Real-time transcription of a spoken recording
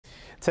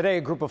Today,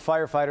 a group of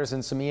firefighters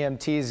and some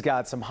EMTs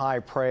got some high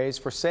praise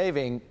for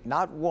saving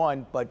not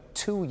one, but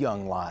two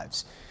young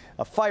lives.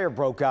 A fire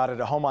broke out at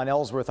a home on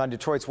Ellsworth on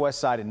Detroit's west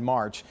side in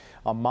March.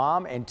 A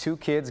mom and two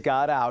kids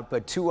got out,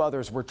 but two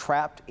others were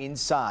trapped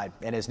inside.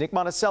 And as Nick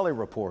Monticelli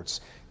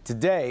reports,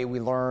 today we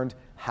learned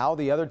how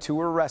the other two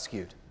were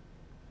rescued.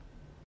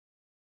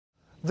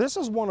 This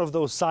is one of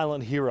those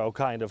silent hero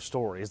kind of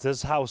stories.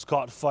 This house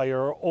caught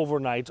fire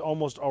overnight,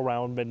 almost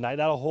around midnight.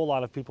 Not a whole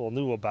lot of people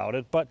knew about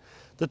it, but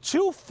the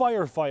two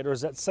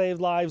firefighters that saved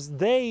lives,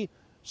 they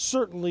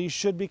certainly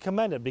should be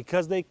commended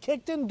because they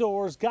kicked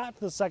indoors, got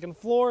to the second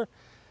floor,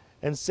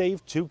 and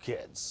saved two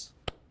kids.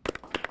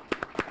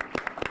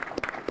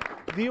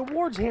 The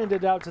awards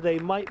handed out today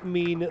might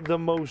mean the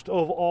most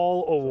of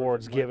all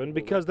awards given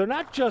because they're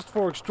not just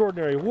for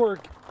extraordinary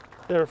work,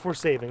 they're for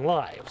saving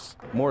lives.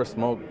 More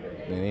smoke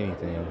than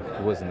anything.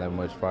 It wasn't that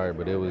much fire,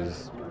 but it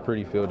was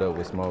pretty filled up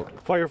with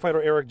smoke.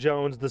 Firefighter Eric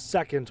Jones, the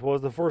second,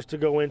 was the first to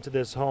go into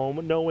this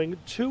home, knowing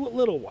two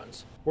little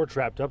ones were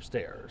trapped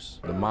upstairs.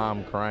 The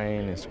mom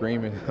crying and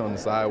screaming on the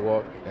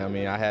sidewalk. I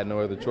mean, I had no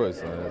other choice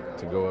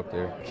to go up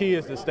there. Key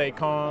is to stay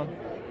calm.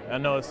 I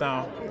know it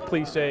sounds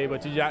cliche,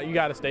 but you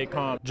got to stay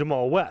calm.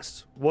 Jamal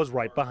West was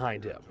right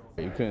behind him.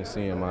 You couldn't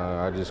see him.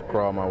 I just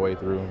crawled my way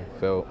through,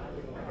 fell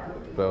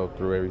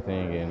through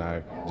everything, and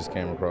I just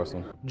came across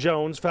him.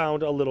 Jones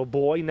found a little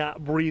boy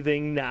not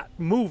breathing, not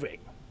moving,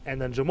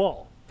 and then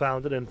Jamal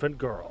found an infant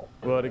girl.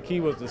 Well, the key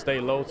was to stay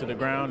low to the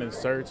ground and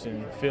search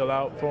and feel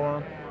out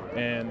for him,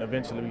 and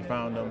eventually we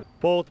found them.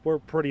 Both were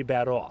pretty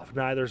bad off.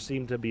 Neither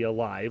seemed to be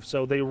alive,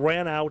 so they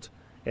ran out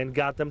and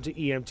got them to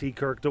EMT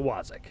Kirk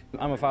DeWazik.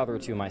 I'm a father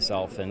of two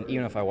myself, and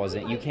even if I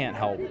wasn't, you can't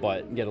help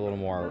but get a little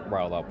more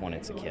riled up when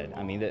it's a kid.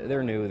 I mean,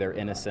 they're new, they're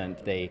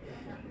innocent, they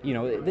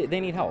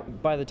need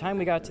help. By the time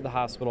we got to the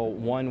hospital,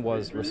 one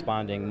was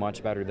responding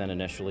much better than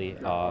initially.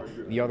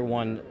 The other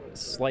one,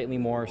 slightly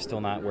more, still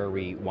not where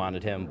we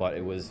wanted him, but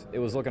it was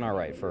looking all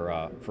right for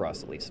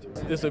us at least.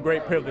 It's a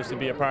great privilege to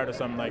be a part of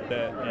something like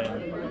that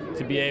and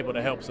to be able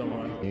to help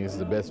someone. It's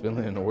the best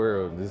feeling in the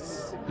world.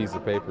 This piece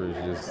of paper is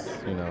just,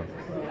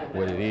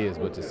 what it is,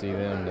 but to see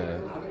them,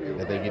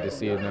 that they get to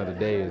see it another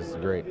day is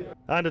great.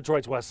 On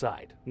Detroit's west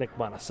side, Nick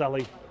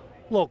Monticelli,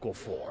 Local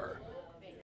 4.